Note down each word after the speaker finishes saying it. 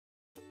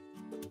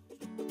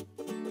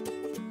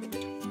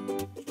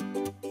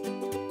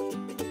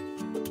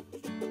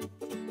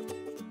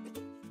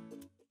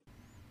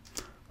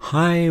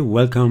Hi,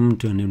 welcome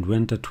to an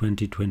Inventor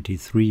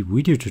 2023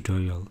 video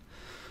tutorial.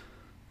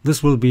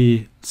 This will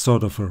be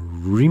sort of a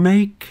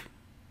remake,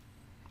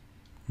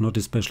 not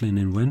especially in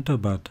Inventor,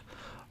 but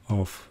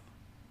of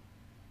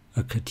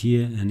a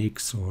CATIA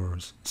NX or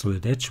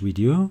Solid Edge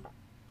video.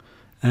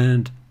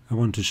 And I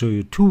want to show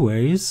you two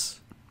ways,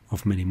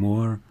 of many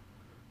more,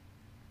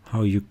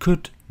 how you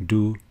could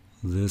do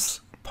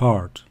this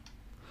part.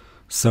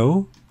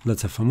 So,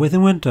 let's have fun with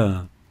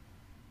Inventor.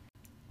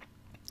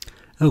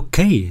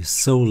 Okay,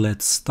 so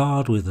let's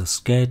start with a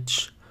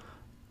sketch,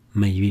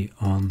 maybe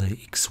on the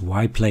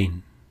XY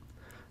plane.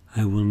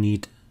 I will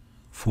need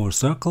 4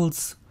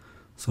 circles,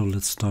 so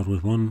let's start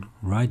with one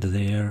right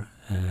there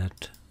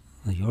at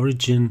the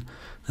origin,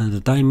 and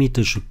the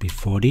diameter should be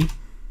 40.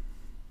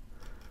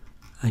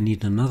 I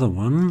need another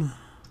one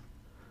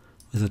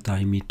with a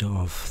diameter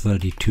of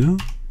 32,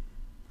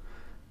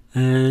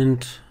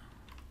 and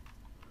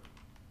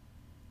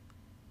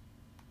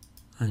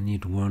I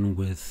need one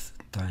with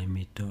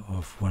diameter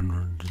of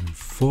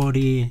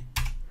 140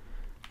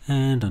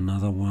 and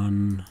another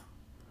one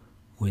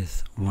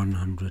with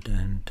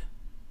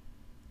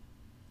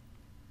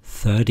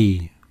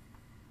 130.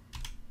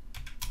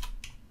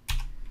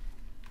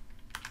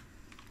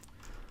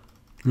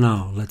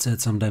 Now let's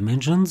add some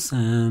dimensions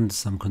and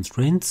some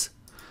constraints.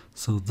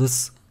 So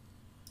this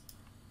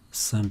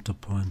center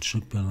point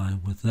should be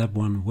aligned with that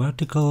one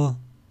vertical,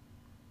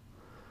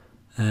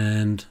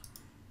 and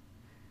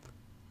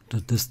the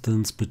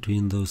distance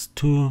between those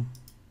two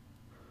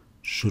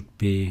should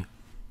be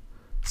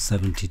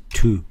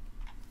 72.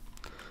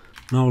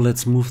 Now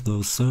let's move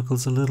those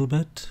circles a little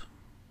bit,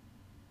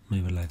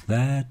 maybe like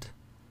that,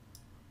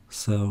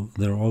 so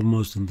they're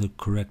almost in the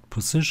correct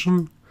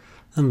position,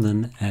 and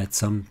then add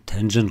some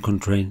tangent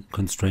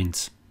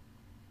constraints.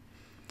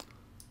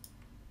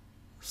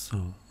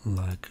 So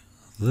like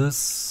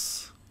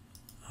this,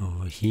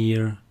 over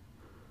here,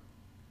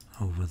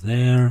 over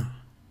there,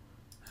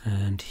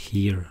 and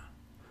here.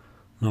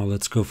 Now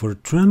let's go for a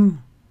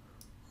trim.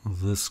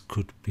 This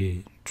could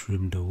be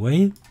trimmed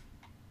away.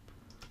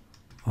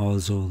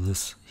 Also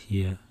this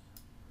here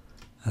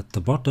at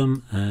the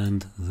bottom,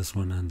 and this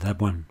one and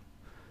that one.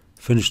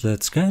 Finish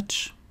that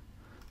sketch.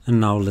 And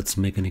now let's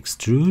make an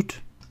extrude.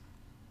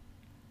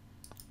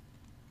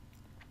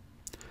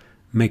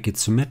 Make it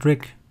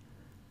symmetric.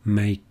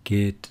 Make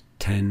it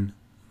 10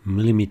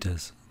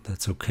 millimeters.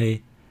 That's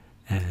okay.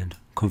 And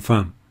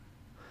confirm.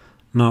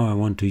 Now I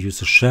want to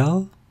use a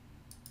shell.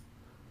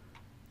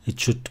 It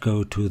should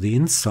go to the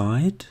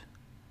inside.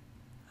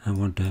 I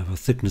want to have a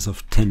thickness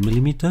of 10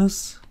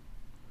 millimeters,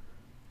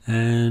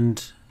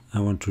 and I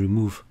want to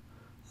remove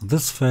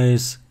this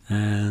face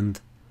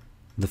and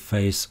the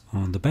face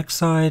on the back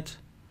side.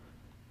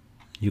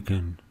 You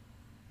can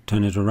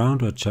turn it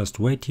around or just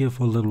wait here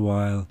for a little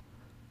while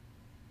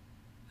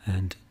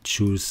and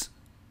choose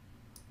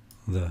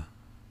the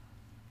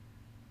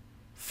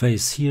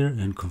face here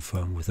and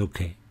confirm with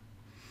OK.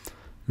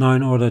 Now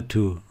in order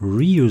to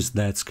reuse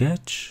that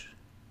sketch,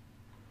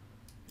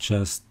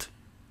 just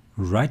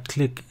right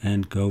click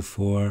and go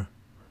for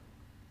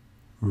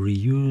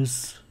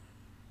reuse,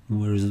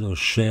 where is it, or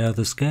share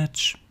the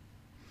sketch.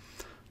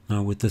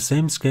 Now with the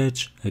same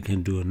sketch I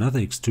can do another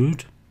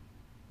extrude.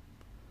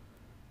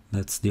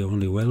 That's the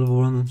only available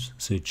one,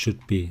 so it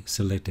should be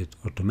selected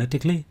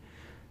automatically,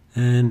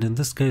 and in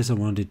this case I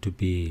want it to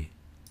be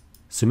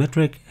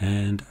symmetric,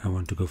 and I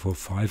want to go for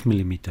 5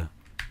 millimeter.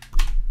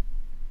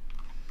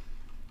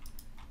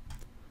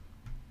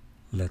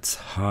 Let's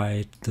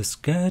hide the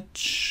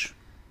sketch.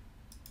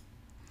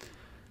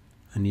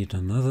 I need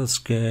another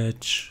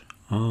sketch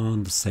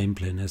on the same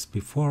plane as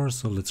before,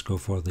 so let's go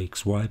for the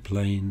XY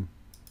plane.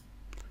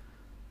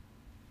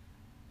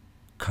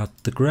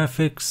 Cut the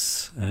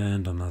graphics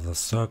and another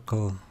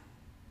circle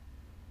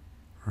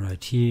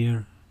right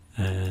here,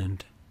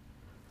 and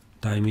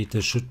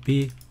diameter should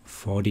be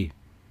 40.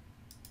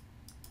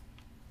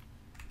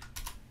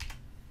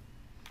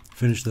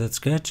 Finish that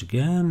sketch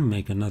again,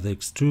 make another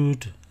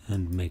extrude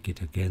and make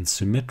it again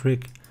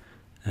symmetric,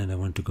 and I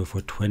want to go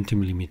for 20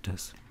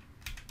 millimeters.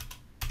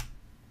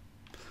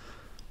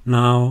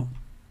 Now,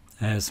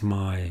 as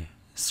my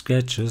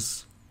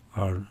sketches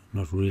are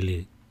not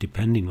really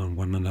depending on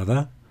one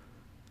another,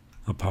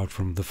 apart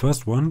from the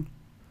first one,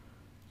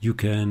 you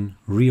can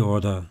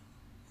reorder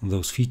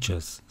those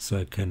features. So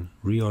I can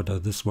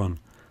reorder this one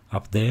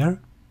up there,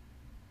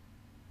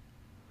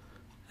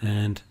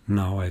 and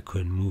now I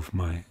can move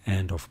my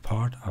end of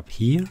part up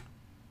here.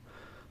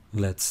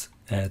 Let's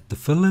add the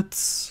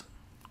fillets.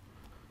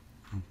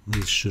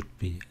 This should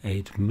be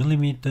 8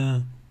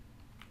 millimeter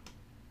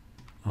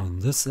on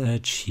this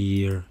edge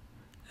here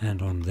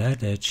and on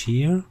that edge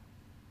here.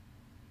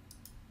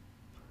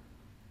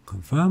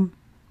 Confirm.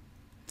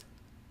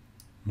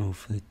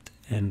 Move the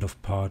end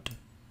of part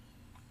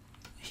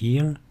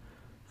here,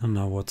 and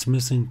now what's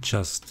missing?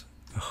 Just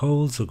a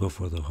hole, so go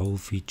for the hole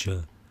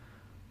feature.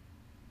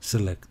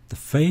 Select the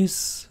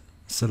face,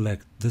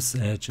 select this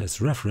edge as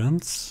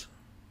reference,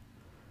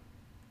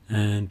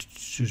 and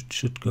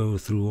should go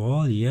through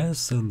all,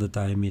 yes, and the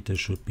diameter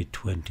should be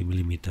 20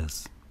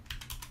 millimeters.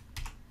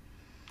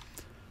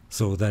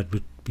 So that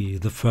would be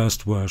the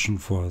first version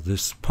for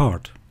this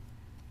part.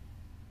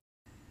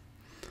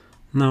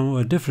 Now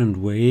a different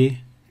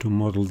way to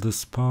model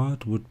this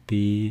part would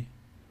be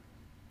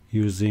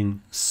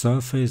using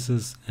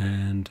surfaces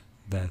and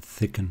their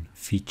thicken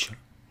feature.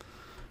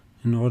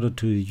 In order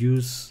to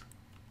use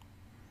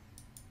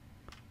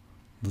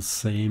the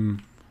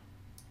same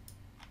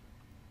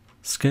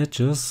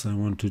sketches, I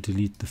want to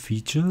delete the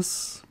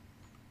features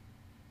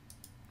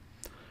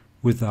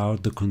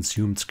without the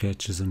consumed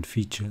sketches and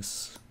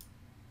features.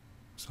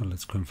 So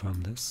let's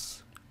confirm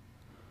this.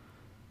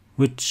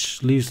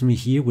 Which leaves me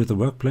here with the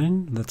work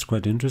plane. That's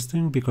quite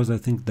interesting because I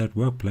think that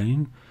work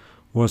plane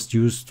was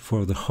used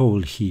for the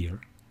hole here.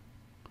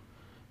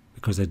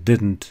 Because I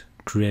didn't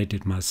create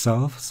it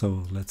myself,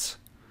 so let's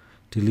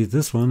delete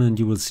this one, and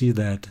you will see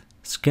that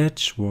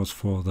sketch was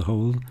for the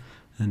hole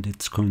and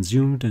it's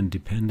consumed and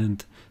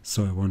dependent,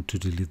 so I want to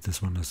delete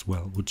this one as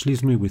well, which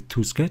leaves me with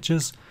two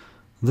sketches,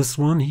 this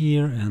one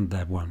here and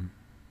that one.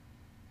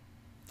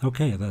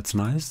 Okay, that's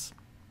nice.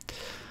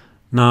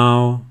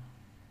 Now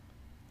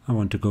I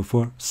want to go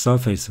for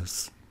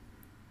surfaces.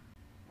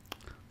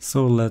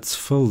 So let's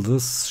fill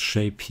this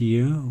shape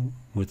here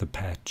with a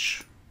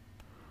patch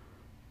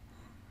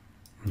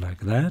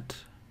like that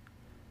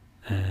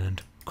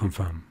and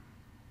confirm.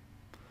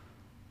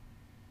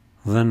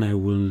 Then I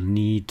will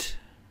need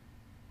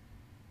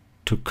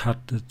to cut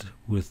it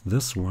with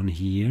this one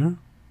here.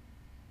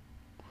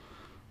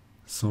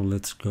 So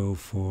let's go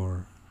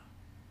for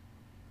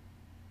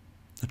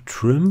a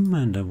trim,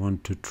 and I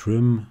want to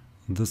trim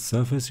this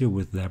surface here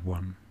with that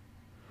one,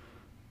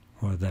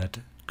 or that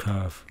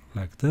curve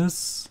like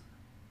this,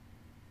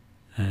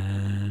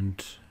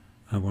 and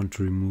I want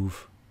to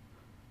remove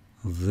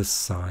this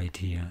side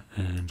here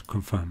and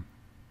confirm.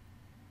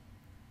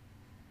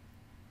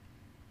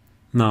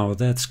 Now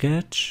that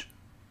sketch,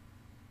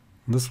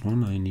 this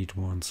one I need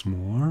once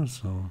more,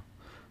 so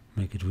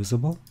make it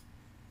visible,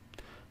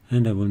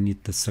 and I will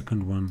need the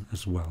second one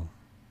as well,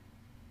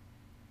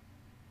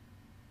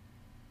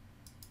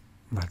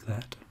 like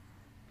that.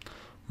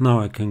 Now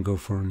I can go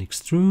for an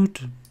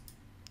extrude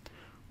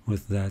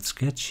with that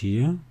sketch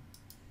here.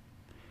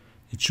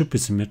 It should be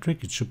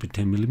symmetric, it should be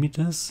 10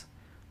 millimeters,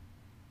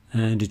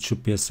 and it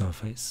should be a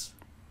surface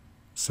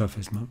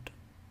mode.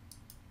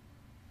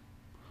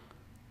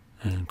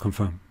 And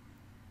confirm.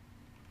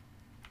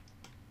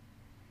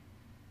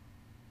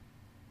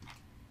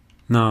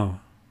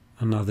 Now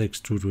another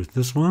extrude with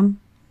this one.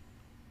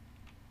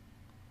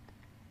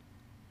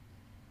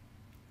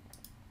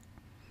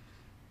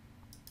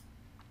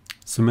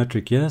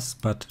 Symmetric, yes,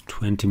 but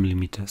 20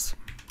 millimeters.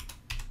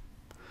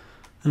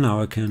 And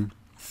now I can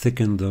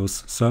thicken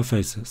those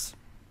surfaces.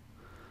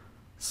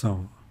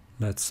 So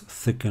let's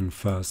thicken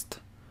first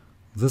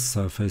this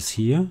surface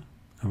here.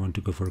 I want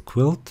to go for a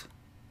quilt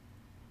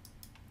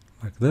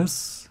like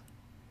this.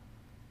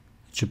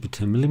 It should be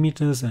 10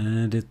 millimeters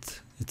and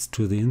it's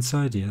to the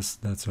inside. Yes,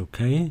 that's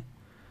okay.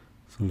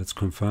 So let's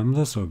confirm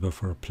this or go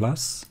for a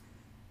plus.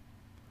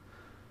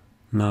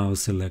 Now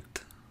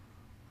select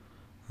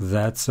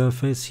that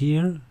surface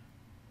here.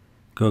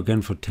 Go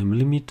again for 10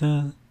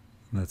 millimeter.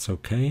 That's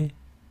okay.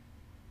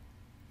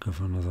 Go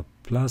for another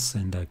plus,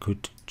 and I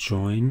could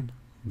join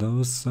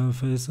those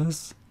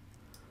surfaces.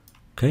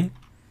 Okay.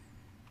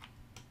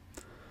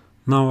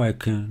 Now I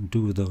can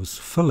do those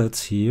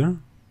fillets here.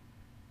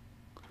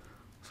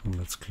 So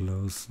let's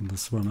close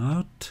this one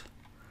out.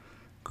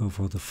 Go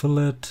for the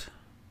fillet.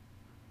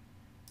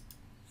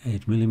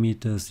 8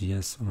 millimeters,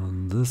 yes,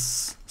 on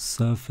this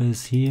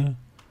surface here.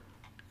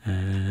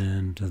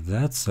 And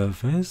that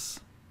surface.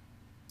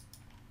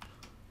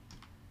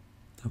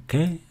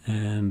 Okay,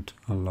 and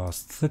a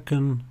last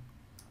thicken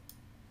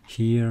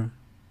here.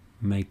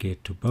 Make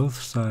it to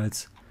both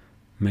sides.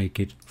 Make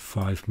it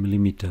 5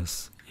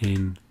 millimeters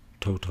in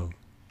total,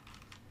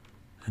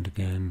 and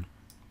again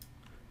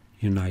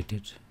unite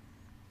it,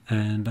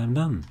 and I'm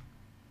done.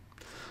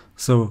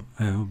 So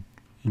I hope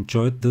you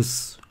enjoyed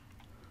this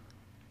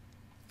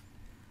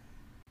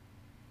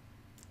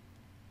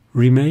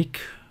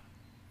remake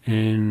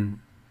in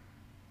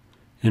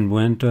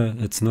Inventor.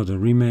 It's not a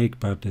remake,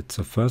 but it's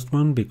a first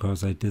one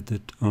because I did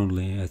it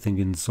only, I think,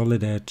 in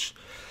Solid Edge,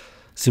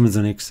 Siemens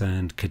NX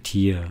and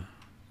CATIA.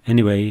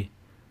 Anyway,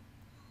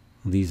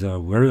 these are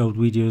very old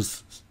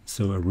videos,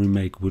 so a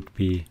remake would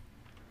be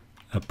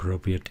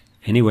appropriate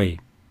anyway.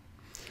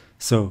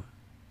 So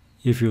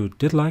if you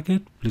did like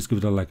it, please give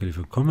it a like and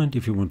leave a comment.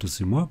 If you want to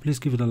see more, please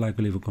give it a like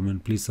and leave a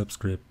comment. Please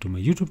subscribe to my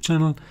YouTube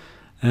channel,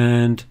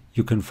 and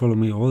you can follow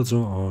me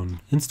also on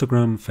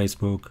Instagram,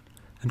 Facebook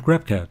and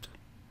GrabCAD.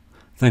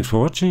 Thanks for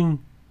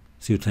watching.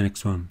 See you to the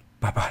next one.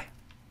 Bye bye.